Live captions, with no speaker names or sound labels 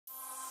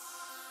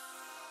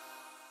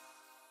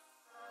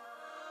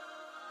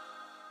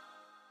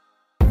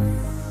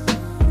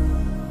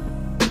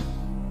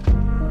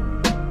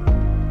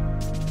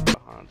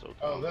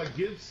Oh, that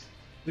gives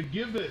the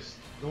Givist,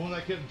 the one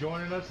that kept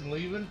joining us and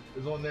leaving,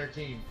 is on their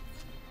team.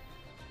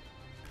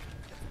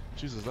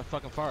 Jesus, that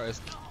fucking fire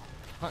is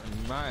hunting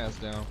my ass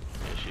down.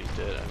 Yeah, she's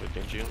dead. I would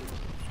get you.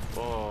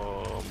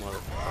 Oh,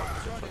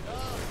 motherfucker.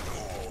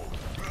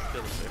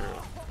 Kill the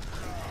arrow.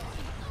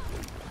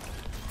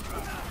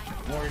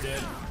 More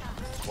dead.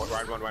 Run. They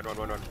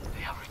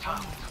have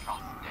returned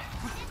from death.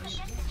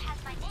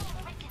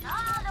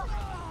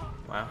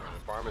 Wow.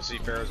 Pharmacy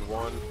fares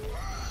 1.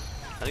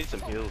 I need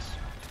some heals.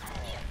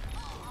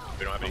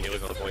 We don't have any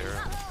healers on the point.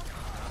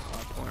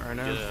 Point right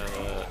now.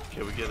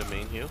 Can we get a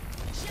main heal?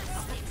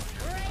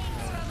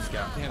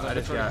 Damn, I that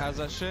just bitch already got has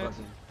that shit.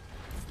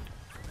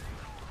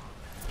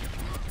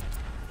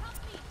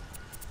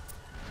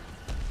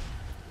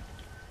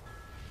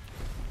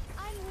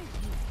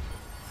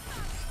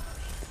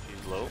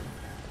 She's low.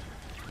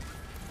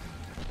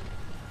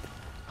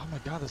 Oh my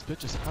god, this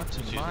bitch is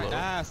hunting She's my low.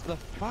 ass. The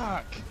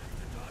fuck?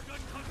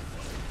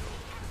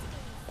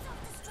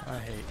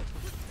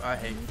 I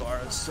hate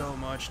Pharah so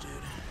much, dude.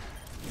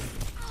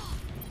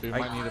 We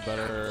might need a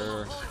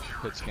better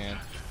hit scan.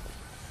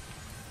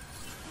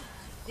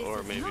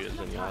 Or maybe a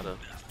Zenyatta.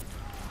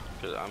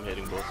 Because I'm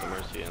hitting both the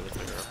Mercy and the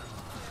Pharaoh.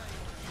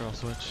 Girl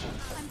switch.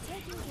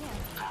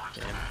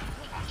 Damn.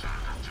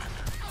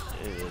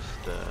 It is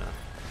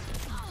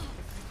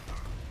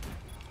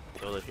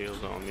throw the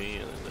heals on me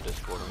and then the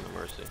Discord on the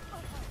Mercy.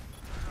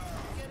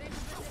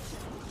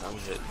 I'm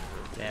hitting.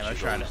 Damn, I was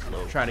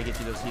trying to get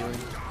you those healing.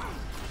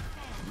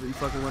 You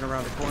fucking went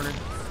around the corner.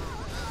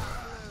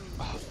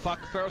 Oh, fuck,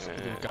 Pharaoh's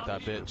got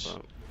that bitch.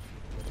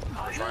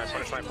 Punch. Heroes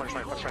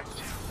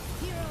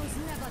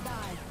never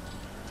die.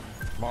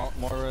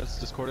 Moira's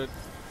discorded.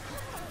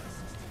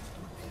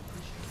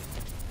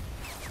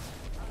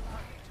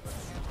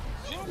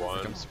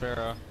 One. Comes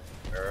Pharah.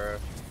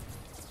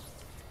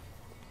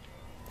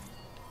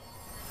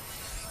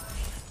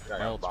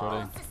 My ult's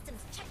ready.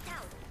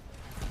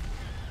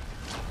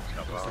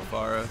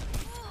 Pharah.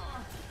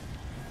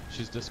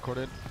 She's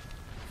discorded.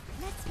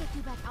 Let's get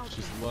you back out.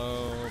 She's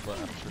low, but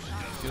I'm sure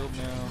she's healed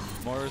now.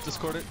 Moira's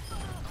discorded.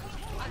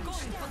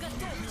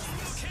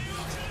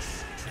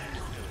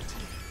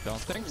 Don't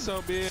think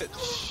so,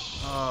 bitch.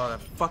 Oh, that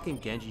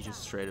fucking Genji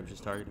just straight up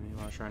just targeted me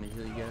while I was trying to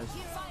heal you guys.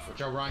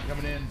 Watch out, Ryan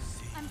coming in.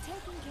 I'm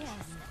taking care.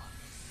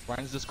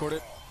 Ryan's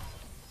discorded.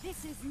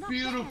 This is not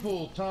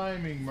Beautiful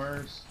timing,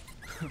 Merce.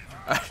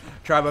 I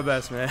tried my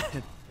best, man.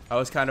 I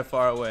was kind of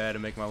far away. I had to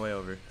make my way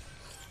over.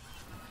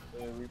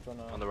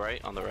 On the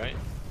right, on the right.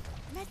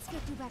 Let's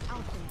get you back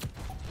out there.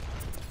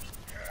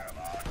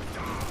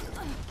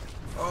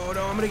 Oh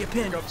no, I'm gonna get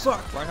pinned.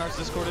 Fuck. Reinhardt's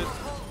discorded.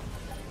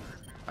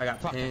 I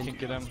got Fuck, I pinned. can't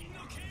get him.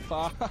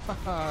 Fuck.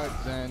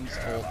 Zen's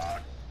ult.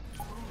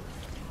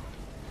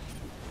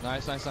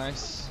 Nice.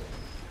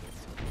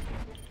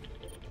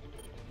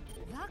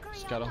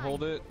 Just gotta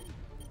hold it.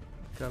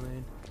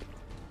 Coming.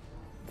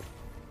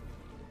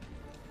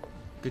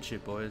 Good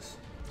shit, boys.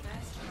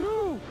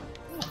 Woo!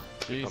 Come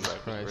Jesus back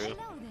for Christ. real.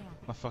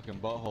 My fucking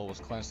butthole was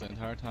clenched the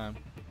entire time.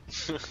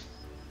 Yeah,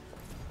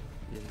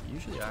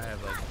 usually I have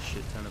like a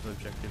shit ton of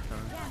objective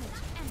time.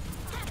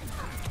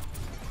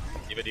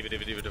 Diva. No,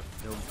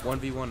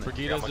 1v1.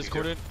 Brigida's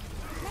discorded.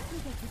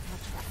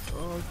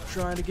 Oh,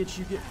 trying to get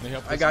you.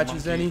 Help I this got you,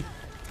 monkey. Zenny.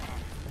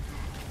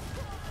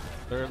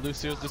 There,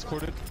 Lucio's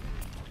discorded.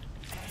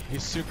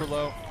 He's super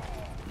low.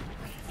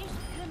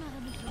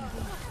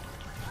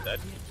 Dead.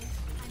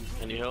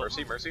 Any help?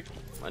 Mercy.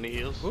 Any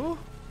heals? Ooh.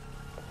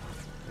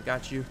 I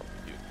got you.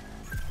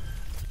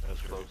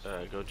 That's close.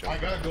 Go jump. I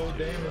gotta go to,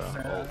 damage,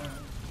 man. ult.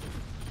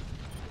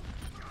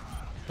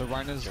 The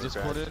Rhina's Junkrat's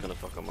discorded. gonna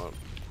fuck him up.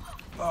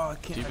 Oh, I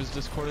can't. Diva's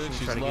discorded. I'm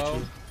She's trying to get low.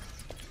 you.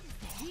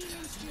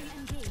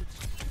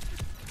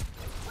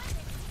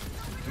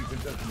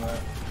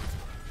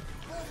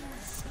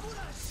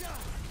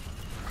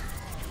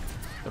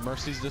 The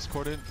Mercy's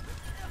discorded.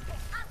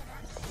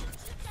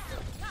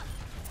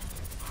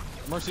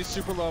 Mercy's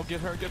super low. Get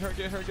her.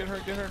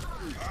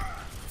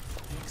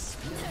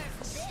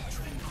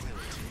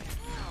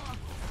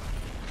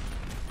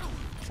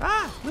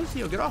 Ah,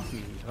 Lucio, get off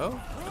me, ho.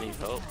 I need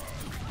help.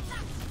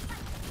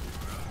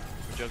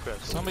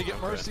 Junkrat's Somebody get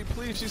Junkrat. Mercy,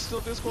 please. She's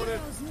still discorded.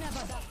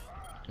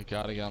 We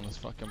gotta get on this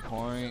fucking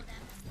point.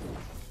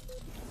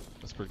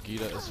 This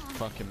Brigida is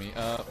fucking me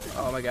up.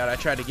 Oh my god, I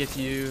tried to get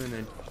to you and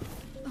then.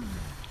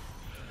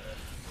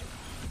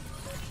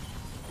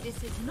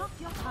 This is not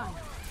your time.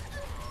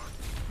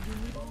 You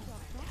need a doctor?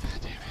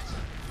 God damn it.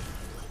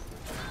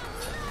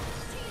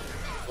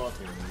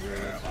 Fucking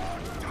weird.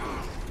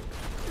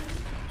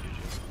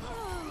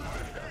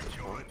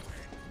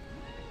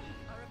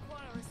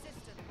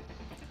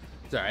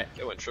 It's alright.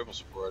 They went triple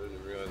support. I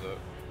didn't realize that.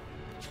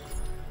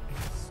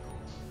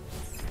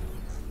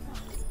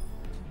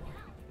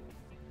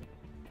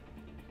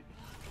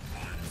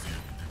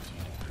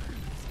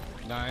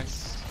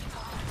 Nice.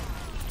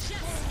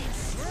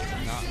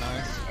 Not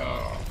nice.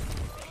 Oh.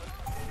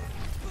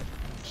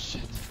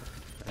 Shit.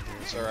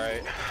 It's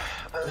alright.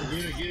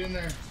 Get in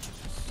there.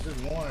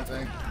 There's one, I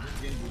think.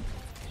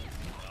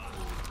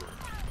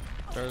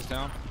 Pharaoh's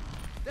down.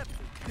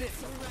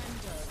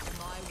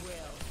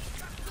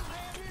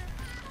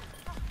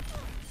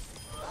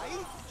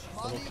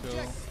 Double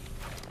kill.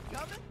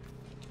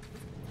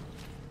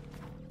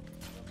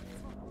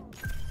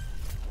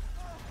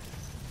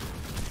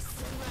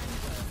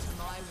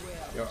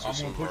 Yo, I'm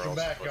gonna push him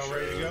back. Y'all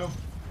ready to go?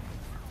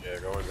 Yeah,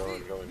 going.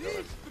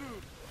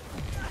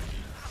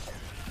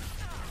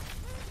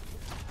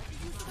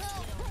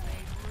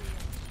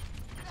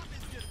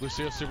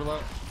 Lucio super low.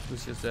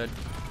 Lucio's dead.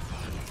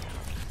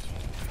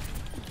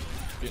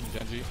 Getting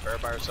Genji. Fair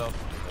by herself.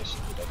 Nice.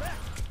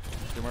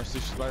 Your Mercy,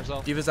 she's by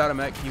herself. Diva's out of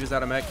mech. Diva's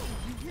out of mech.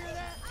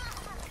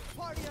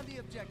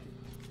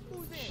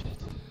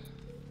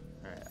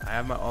 Alright, I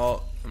have my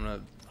ult. I'm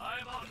gonna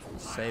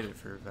save it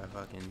for that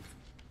fucking.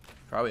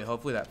 Probably,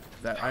 hopefully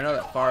that I know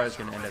that Pharah is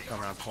gonna end up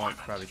coming on point.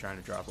 Probably trying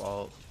to drop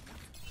ult.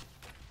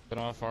 They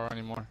don't have far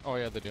anymore. Oh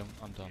yeah, they do.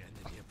 I'm done.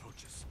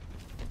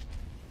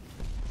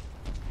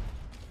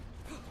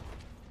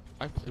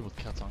 I've played with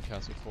cats on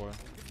cats before.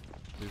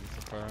 Played with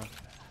the Pharah.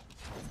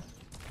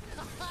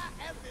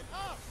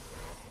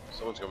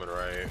 Someone's coming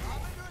right.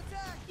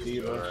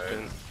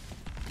 Right.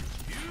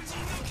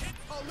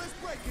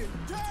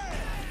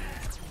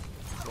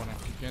 Going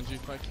after Genji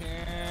if I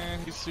can.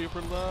 He's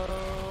super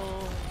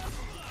low.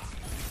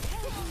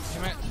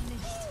 Damn it.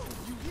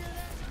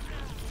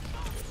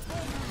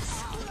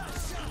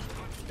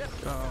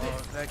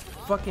 Oh, that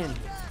fucking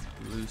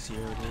Lucio,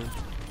 dude.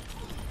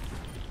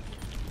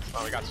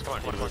 Oh, we got this. Come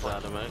on, What was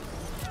out of it?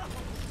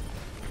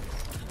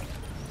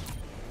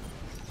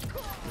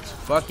 It's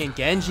fucking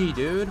Genji,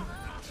 dude.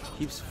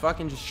 Keeps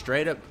fucking just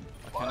straight up.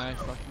 Can I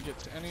fucking get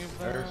to any of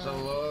them? They're so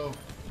low.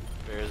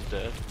 Bear is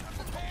dead.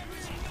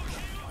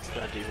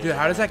 Dude,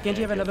 how does that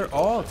Genji have another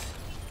ult?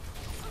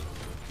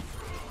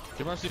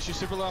 Get Mercy, she's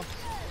super low.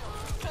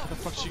 Where the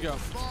fuck she go?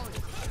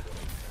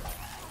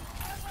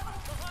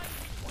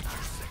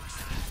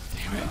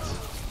 Damn it.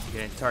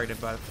 You're getting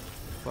targeted by the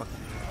fucking.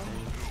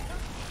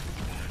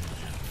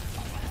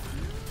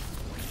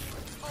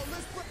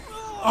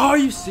 Oh, are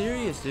you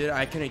serious, dude?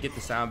 I couldn't get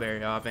the sound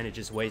barrier off and it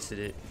just wasted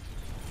it.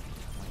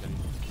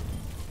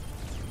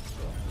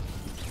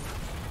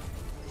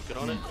 Get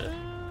on it.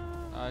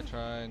 I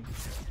tried.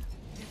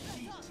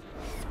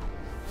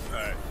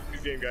 Alright,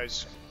 good game,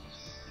 guys.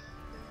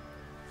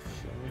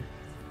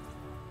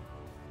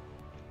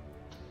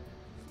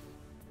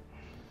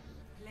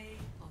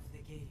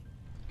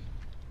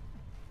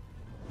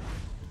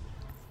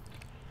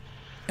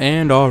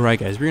 And alright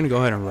guys, we're going to go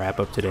ahead and wrap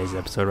up today's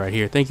episode right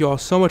here. Thank you all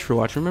so much for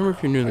watching. Remember,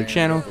 if you're new to the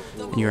channel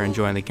and you're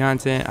enjoying the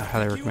content, I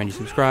highly recommend you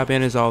subscribe.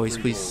 And as always,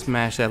 please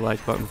smash that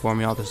like button for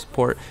me. All the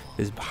support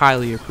is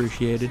highly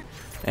appreciated.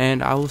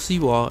 And I will see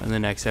you all in the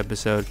next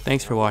episode.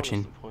 Thanks for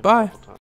watching. Bye!